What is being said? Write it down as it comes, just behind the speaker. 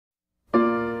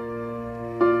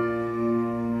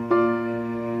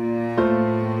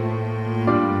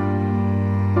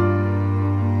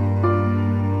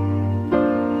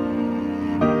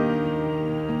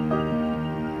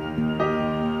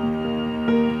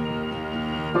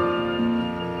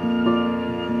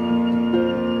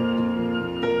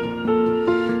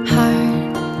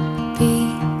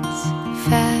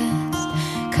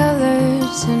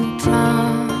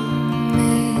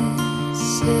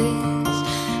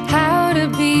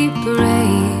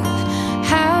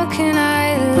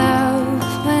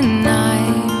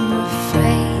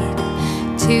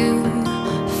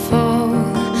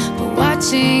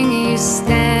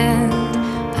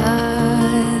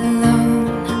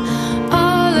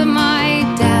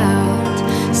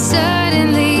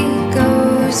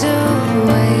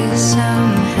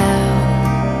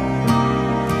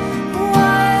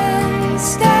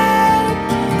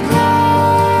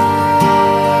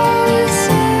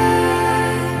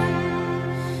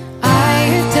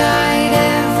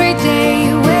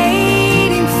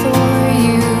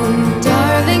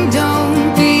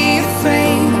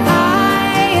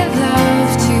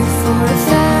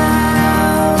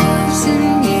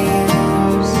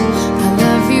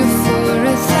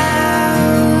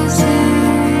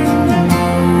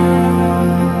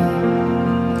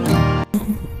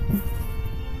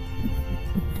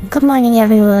Good morning,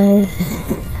 everyone.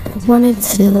 Wanted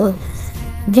to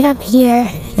get up here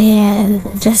and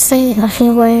just say a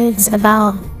few words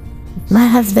about my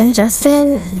husband,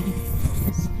 Justin.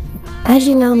 As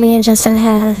you know, me and Justin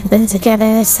have been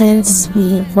together since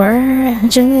we were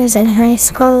juniors in high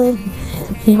school.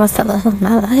 He was the love of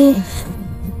my life.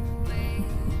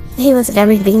 He was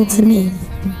everything to me.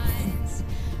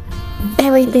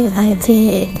 Everything I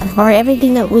did, or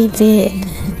everything that we did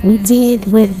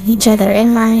with each other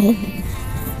in mind.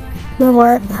 We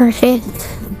weren't perfect.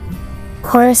 Of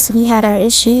course, we had our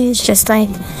issues just like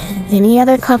any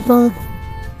other couple.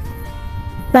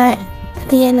 But at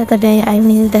the end of the day, I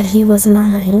knew that he was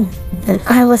mine and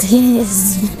I was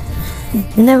his.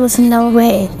 And there was no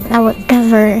way I would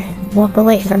ever walk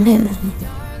away from him.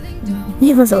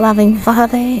 He was a loving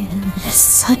father,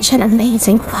 such an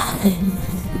amazing father.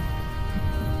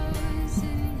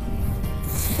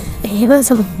 He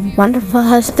was a wonderful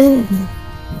husband,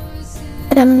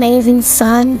 an amazing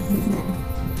son,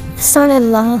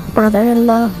 son-in-law,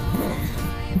 brother-in-law.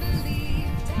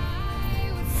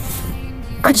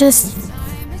 I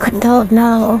don't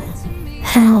know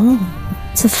how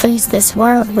to face this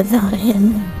world without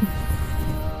him.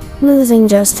 Losing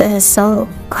Justin so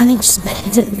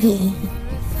unexpectedly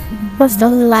was the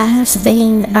last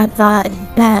thing I thought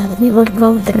that we would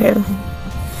go through.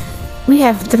 We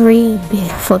have 3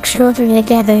 beautiful children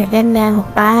together, and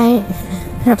now I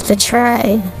have to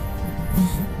try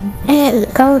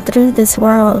and go through this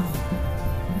world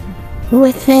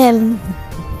with him,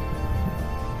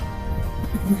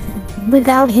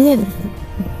 without him.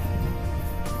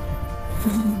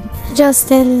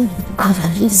 Justin, I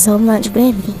love you so much,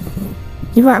 baby.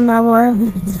 You are my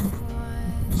world.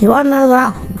 You are my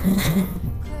rock.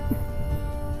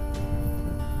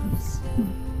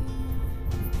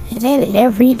 And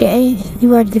every day,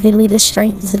 you are giving me the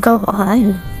strength to go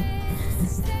on.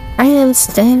 I am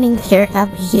standing here up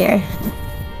here,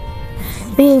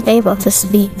 being able to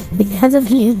speak because of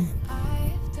you.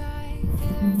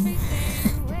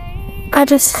 I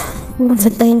just want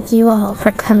to thank you all for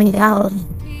coming out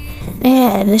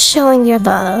and showing your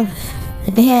love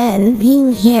and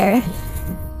being here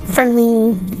for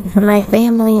me, for my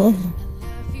family.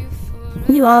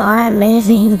 You all are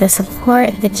amazing, the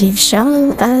support that you've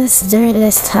shown us during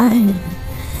this time.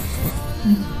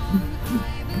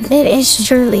 It is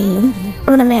truly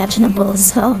unimaginable,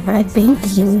 so I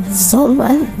thank you so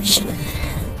much.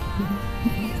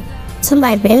 To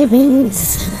my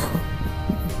babies,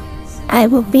 I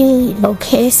will be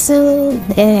okay soon,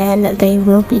 and they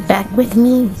will be back with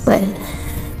me, but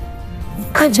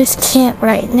I just can't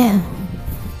right now.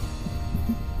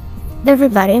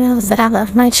 Everybody knows that I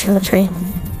love my children,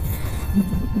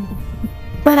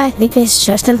 but I think it's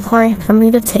just important for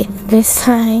me to take this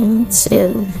time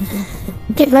to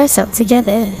get myself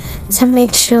together to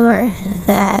make sure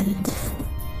that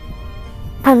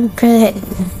I'm good.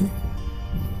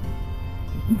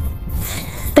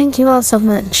 Thank you all so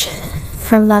much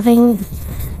for loving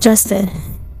Justin.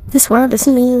 This world is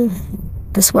mean.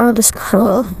 This world is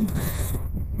cruel.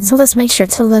 So let's make sure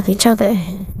to love each other.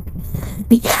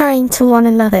 Be kind to one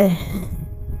another.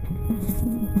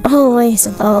 Always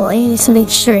make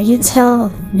sure you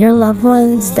tell your loved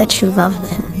ones that you love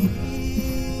them.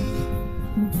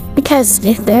 Because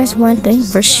if there's one thing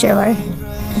for sure,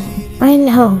 I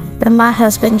know that my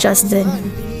husband Justin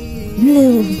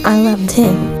knew I loved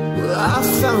him. Well, I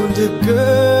found a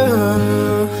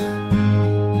girl,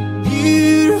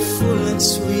 beautiful and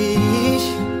sweet.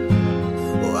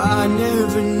 Oh, I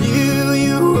never knew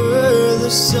you were the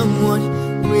someone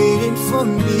waiting for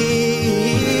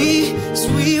me. So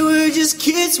we were just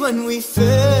kids when we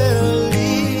fell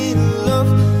in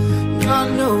love,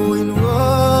 not knowing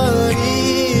what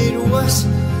it was.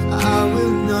 I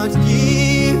will not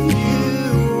give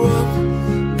you up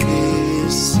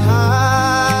this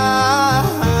time,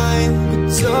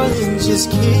 but darling, just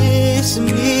kiss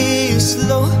me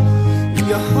slow.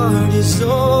 Your heart is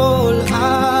all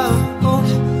I own,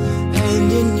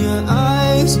 and in your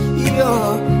eyes,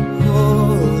 you're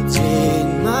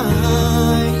holding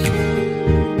mine.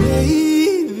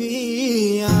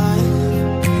 Baby, I'm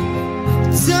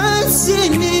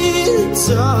dancing in the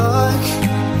dark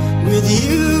with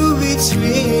you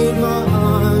between my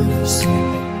arms,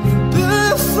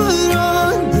 barefoot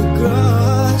on the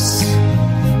grass,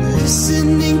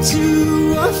 listening to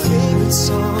our favorite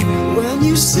song. When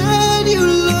you said you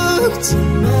looked a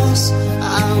mess,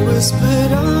 I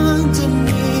whispered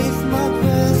underneath my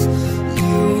breath,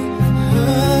 you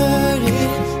heard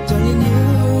it, darling, you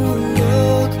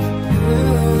look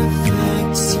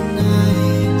perfect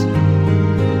tonight.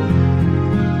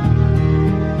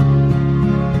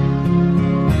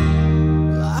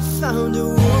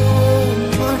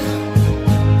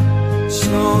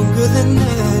 stronger than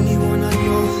anyone I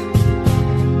know.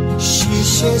 She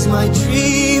shares my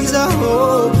dreams, I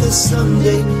hope that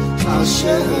someday I'll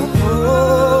share her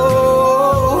home.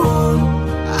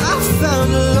 I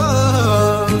found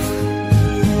love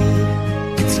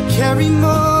to carry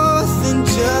more than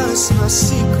just my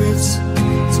secrets,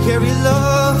 to carry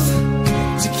love,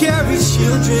 to carry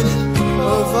children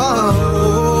of our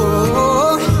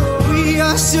own. We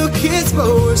are still kids, but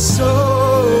we're so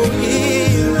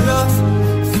in love,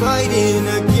 fighting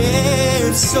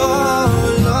against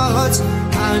all odds.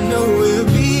 I know we'll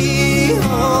be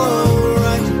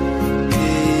alright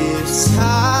this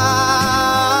time.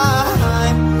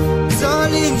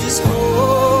 Darling, just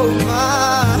hold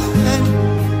my hand,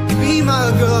 be my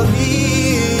girl, be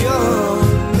your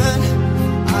man.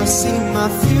 I see my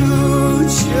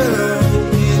future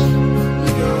in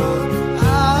your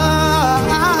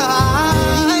eyes.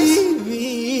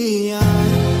 Baby,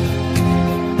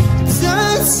 I'm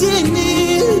dancing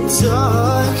in the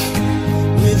dark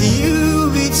with you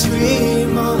between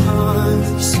my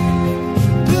arms,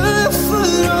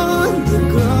 barefoot on the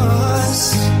grass,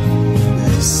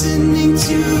 listening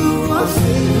to our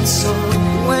favorite song.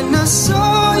 When I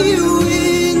saw you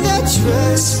in that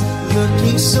dress,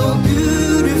 looking so good,